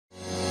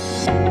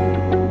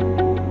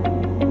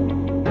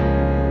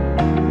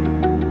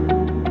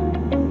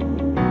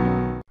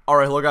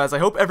Alright, hello guys, I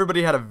hope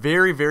everybody had a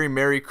very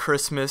Merry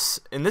Christmas.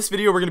 In this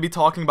video, we're going to be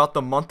talking about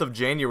the month of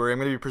January. I'm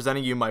going to be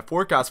presenting you my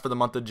forecast for the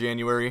month of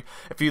January.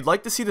 If you'd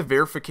like to see the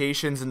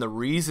verifications and the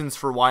reasons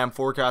for why I'm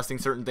forecasting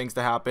certain things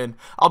to happen,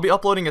 I'll be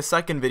uploading a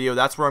second video.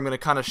 That's where I'm going to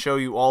kind of show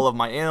you all of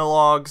my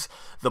analogs,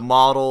 the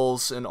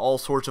models, and all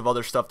sorts of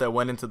other stuff that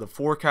went into the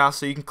forecast.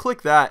 So you can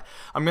click that.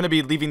 I'm going to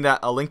be leaving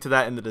a link to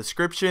that in the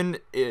description.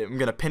 I'm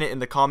going to pin it in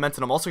the comments,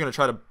 and I'm also going to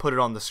try to put it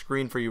on the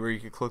screen for you where you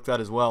can click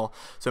that as well.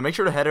 So make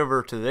sure to head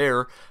over to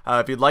there.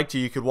 If you'd like to,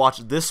 you could watch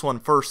this one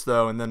first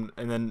though, and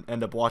then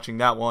end up watching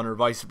that one, or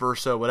vice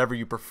versa, whatever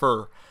you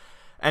prefer.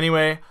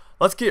 Anyway,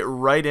 let's get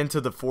right into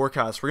the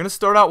forecast. We're going to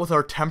start out with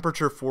our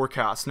temperature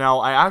forecast. Now,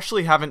 I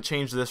actually haven't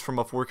changed this from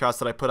a forecast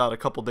that I put out a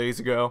couple days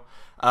ago.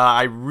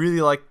 I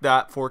really like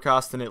that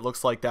forecast, and it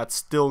looks like that's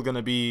still going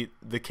to be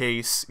the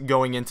case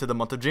going into the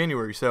month of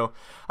January. So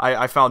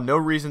I found no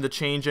reason to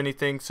change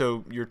anything.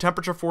 So your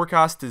temperature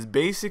forecast is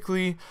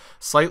basically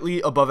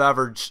slightly above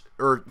average,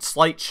 or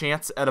slight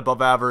chance at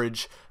above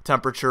average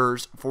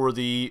temperatures for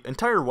the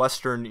entire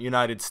western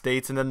United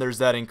States, and then there's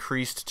that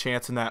increased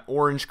chance in that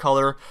orange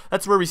color.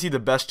 That's where we see the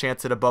best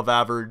chance at above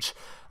average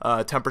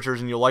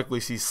temperatures, and you'll likely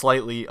see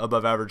slightly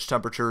above average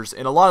temperatures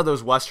in a lot of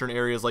those western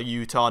areas like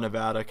Utah,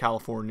 Nevada,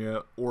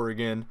 California,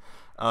 Oregon,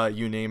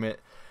 you name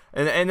it.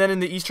 And then in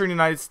the eastern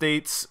United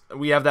States,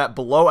 we have that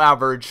below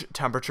average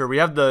temperature. We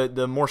have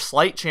the more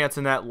slight chance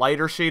in that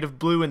lighter shade of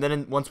blue, and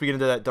then once we get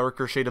into that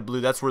darker shade of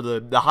blue, that's where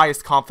the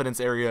highest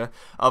confidence area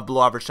of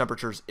below average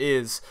temperatures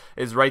is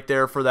right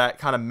there for that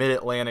kind of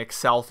mid-Atlantic,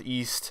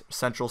 southeast,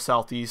 central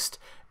southeast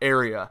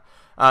area.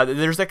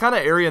 There's that kind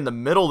of area in the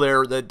middle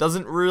there that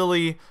doesn't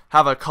really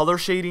have a color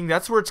shading.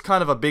 That's where it's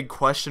kind of a big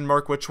question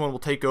mark which one will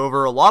take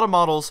over. A lot of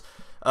models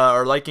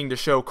are liking to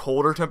show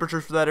colder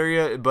temperatures for that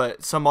area,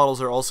 but some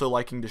models are also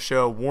liking to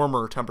show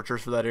warmer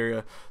temperatures for that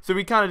area. So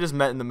we kind of just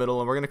met in the middle,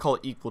 and we're going to call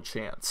it equal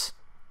chance.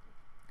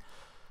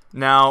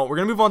 Now, we're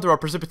going to move on to our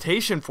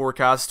precipitation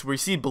forecast. We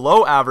see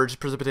below average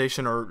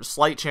precipitation, or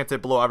slight chance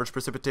at below average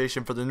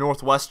precipitation for the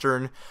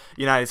northwestern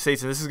United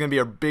States. And this is going to be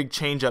a big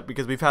change up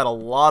because we've had a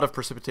lot of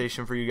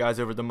precipitation for you guys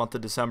over the month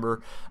of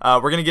December. We're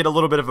going to get a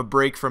little bit of a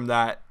break from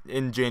that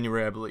in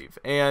January, I believe.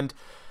 And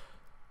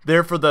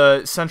there for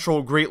the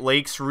central Great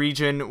Lakes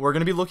region, we're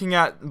going to be looking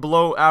at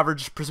below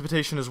average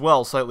precipitation as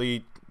well,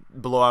 slightly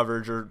below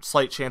average, or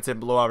slight chance at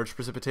below average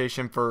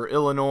precipitation for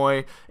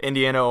Illinois,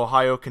 Indiana,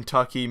 Ohio,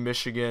 Kentucky,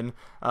 Michigan,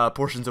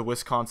 portions of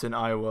Wisconsin,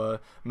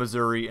 Iowa,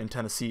 Missouri, and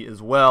Tennessee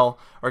as well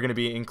are going to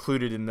be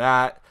included in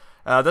that.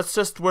 That's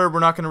just where we're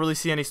not going to really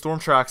see any storm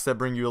tracks that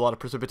bring you a lot of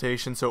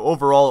precipitation. So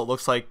overall, it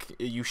looks like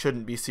you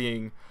shouldn't be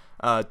seeing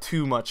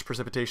too much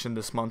precipitation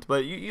this month,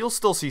 but you'll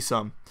still see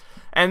some.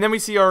 And then we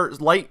see our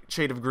light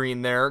shade of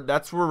green there.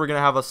 That's where we're going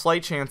to have a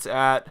slight chance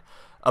at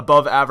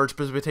above average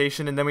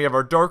precipitation, and then we have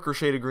our darker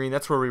shade of green.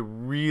 That's where we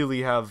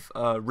really have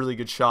a really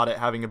good shot at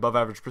having above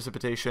average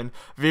precipitation.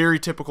 Very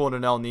typical in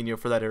an El Nino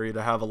for that area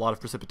to have a lot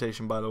of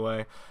precipitation, by the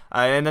way.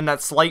 And then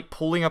that slight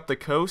pulling up the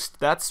coast,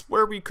 that's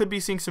where we could be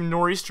seeing some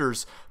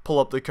nor'easters pull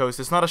up the coast.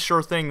 It's not a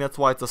sure thing, that's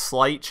why it's a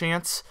slight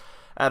chance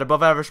at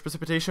above average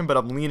precipitation, but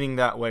I'm leaning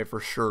that way for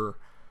sure.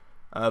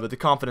 But the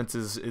confidence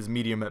is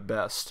medium at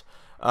best.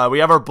 We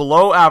have our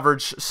below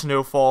average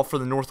snowfall for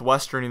the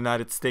northwestern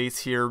United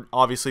States here,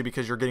 obviously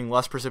because you're getting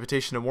less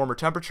precipitation and warmer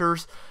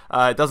temperatures.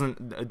 It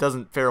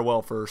doesn't fare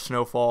well for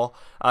snowfall.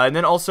 And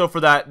then also for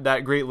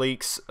that Great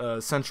Lakes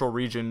central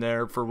region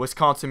there for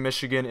Wisconsin,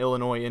 Michigan,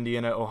 Illinois,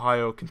 Indiana,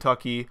 Ohio,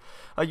 Kentucky.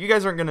 You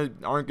guys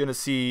aren't gonna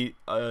see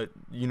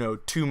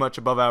too much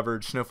above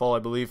average snowfall, I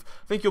believe.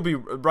 I think you'll be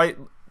right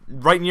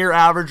near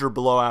average or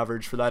below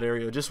average for that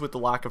area, just with the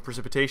lack of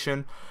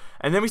precipitation.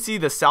 And then we see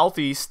the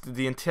southeast,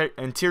 the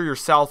interior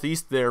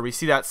southeast there, we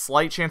see that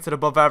slight chance at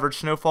above average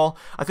snowfall.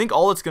 I think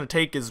all it's going to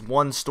take is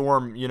one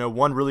storm,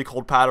 one really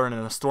cold pattern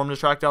and a storm to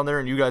track down there,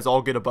 and you guys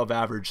all get above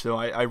average. So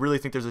I really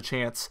think there's a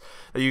chance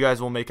that you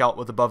guys will make out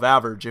with above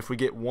average. If we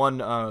get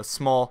one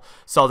small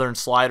southern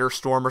slider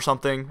storm or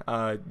something,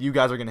 you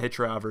guys are going to hit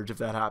your average if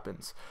that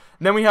happens.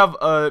 And then we have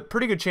a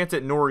pretty good chance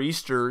at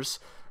nor'easters.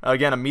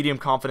 Again, a medium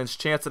confidence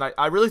chance, and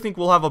I really think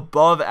we'll have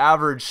above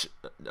average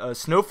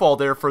snowfall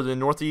there for the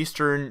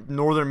northeastern,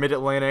 northern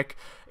mid-Atlantic,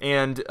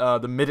 and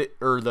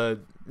the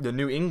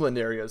New England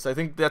areas. I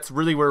think that's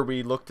really where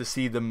we look to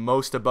see the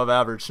most above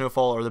average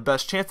snowfall, or the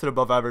best chance at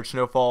above average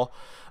snowfall,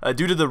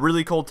 due to the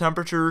really cold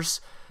temperatures,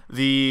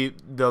 the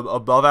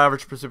above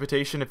average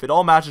precipitation. If it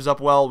all matches up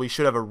well, we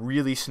should have a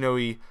really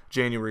snowy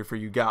January for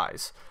you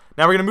guys.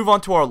 Now we're going to move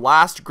on to our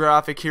last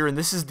graphic here, and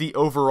this is the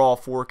overall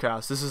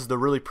forecast. This is the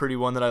really pretty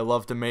one that I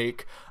love to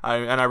make,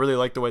 and I really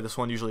like the way this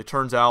one usually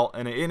turns out,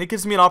 and it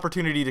gives me an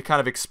opportunity to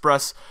kind of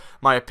express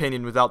my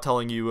opinion without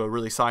telling you a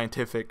really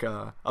scientific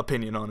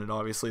opinion on it.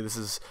 Obviously, this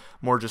is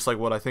more just like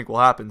what I think will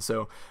happen.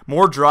 So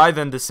more dry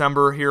than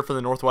December here for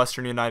the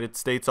northwestern United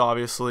States,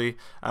 obviously,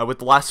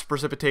 with less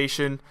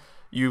precipitation.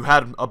 You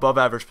had above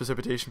average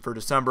precipitation for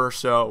December,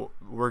 so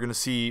we're going to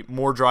see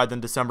more dry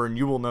than December, and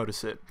you will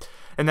notice it.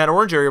 In that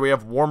orange area, we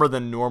have warmer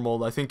than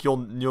normal. I think you'll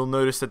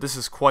notice that this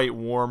is quite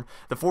warm.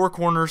 The Four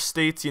Corners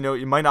states,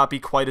 it might not be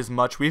quite as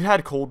much. We've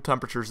had cold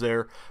temperatures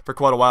there for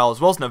quite a while, as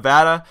well as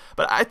Nevada,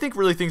 but I think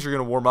really things are going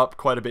to warm up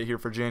quite a bit here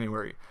for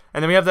January.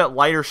 And then we have that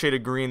lighter shade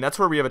of green. That's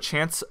where we have a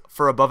chance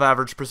for above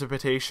average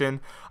precipitation.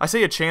 I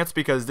say a chance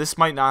because this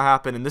might not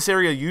happen, and this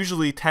area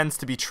usually tends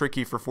to be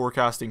tricky for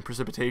forecasting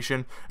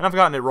precipitation, and I've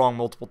gotten it wrong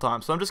multiple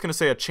times. So I'm just going to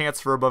say a chance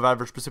for above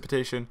average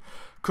precipitation.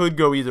 Could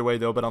go either way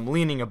though, but I'm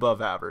leaning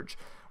above average.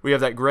 We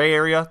have that gray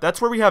area.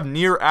 That's where we have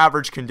near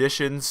average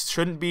conditions.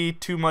 Shouldn't be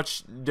too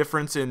much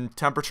difference in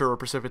temperature or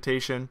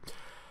precipitation.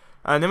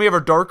 And then we have our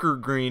darker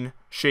green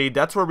shade.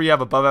 That's where we have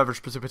above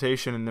average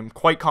precipitation, and I'm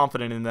quite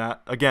confident in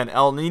that. Again,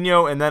 El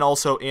Nino and then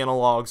also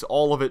analogs.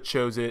 All of it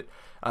shows it.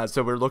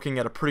 So we're looking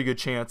at a pretty good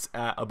chance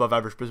at above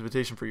average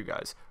precipitation for you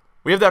guys.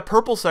 We have that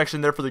purple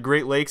section there for the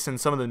Great Lakes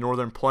and some of the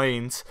northern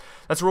plains.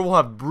 That's where we'll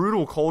have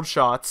brutal cold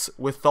shots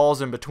with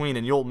thaws in between,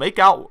 and you'll make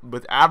out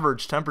with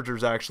average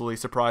temperatures actually,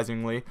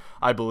 surprisingly,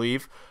 I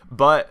believe.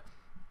 But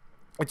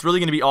it's really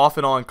going to be off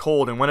and on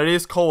cold, and when it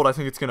is cold, I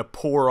think it's going to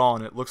pour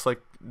on. It looks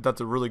like that's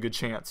a really good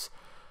chance.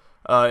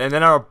 And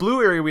then our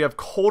blue area, we have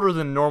colder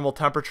than normal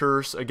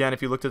temperatures. Again,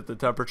 if you looked at the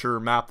temperature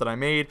map that I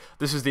made,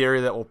 this is the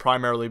area that will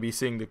primarily be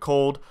seeing the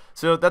cold.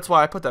 So that's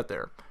why I put that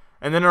there.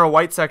 And then our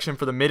white section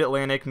for the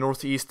Mid-Atlantic,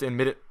 Northeast,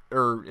 and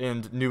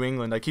New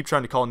England. I keep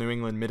trying to call New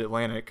England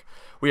Mid-Atlantic.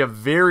 We have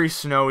very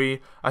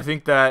snowy. I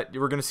think that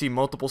we're going to see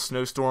multiple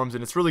snowstorms,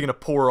 and it's really going to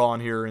pour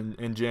on here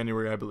in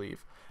January, I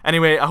believe.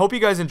 Anyway, I hope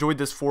you guys enjoyed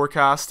this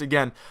forecast.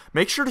 Again,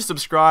 make sure to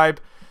subscribe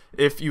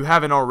if you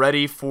haven't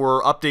already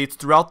for updates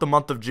throughout the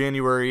month of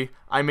January.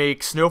 I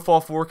make snowfall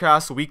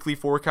forecasts, weekly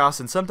forecasts,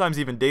 and sometimes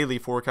even daily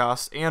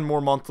forecasts, and more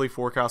monthly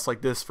forecasts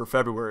like this for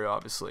February,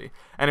 obviously.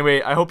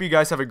 Anyway, I hope you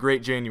guys have a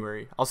great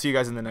January. I'll see you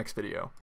guys in the next video.